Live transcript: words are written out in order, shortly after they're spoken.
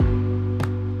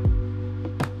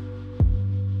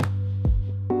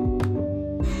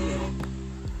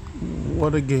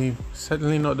What a game.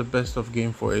 Certainly not the best of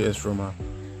game for AS Roma.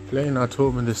 Playing at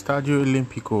home in the Stadio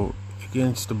Olimpico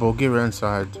against the Bulgarian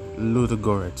side,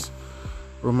 Ludogorets.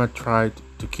 Roma tried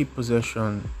to keep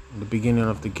possession in the beginning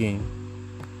of the game.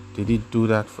 They did do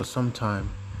that for some time,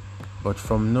 but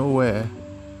from nowhere,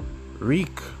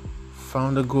 Rick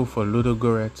found a goal for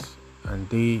Ludogorets and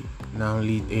they now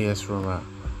lead AS Roma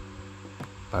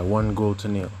by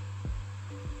 1-0.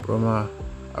 Roma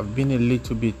have been a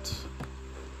little bit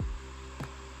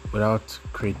without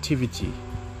creativity,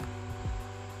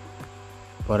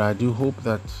 but I do hope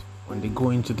that when they go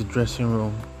into the dressing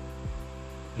room,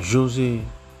 Jose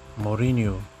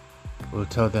Mourinho will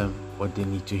tell them what they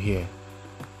need to hear,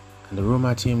 and the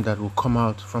Roma team that will come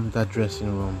out from that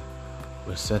dressing room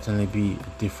will certainly be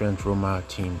a different Roma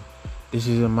team. This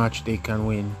is a match they can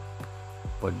win,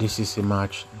 but this is a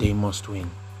match they must win.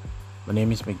 My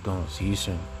name is McDonald. See you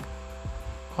soon.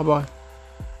 Bye bye.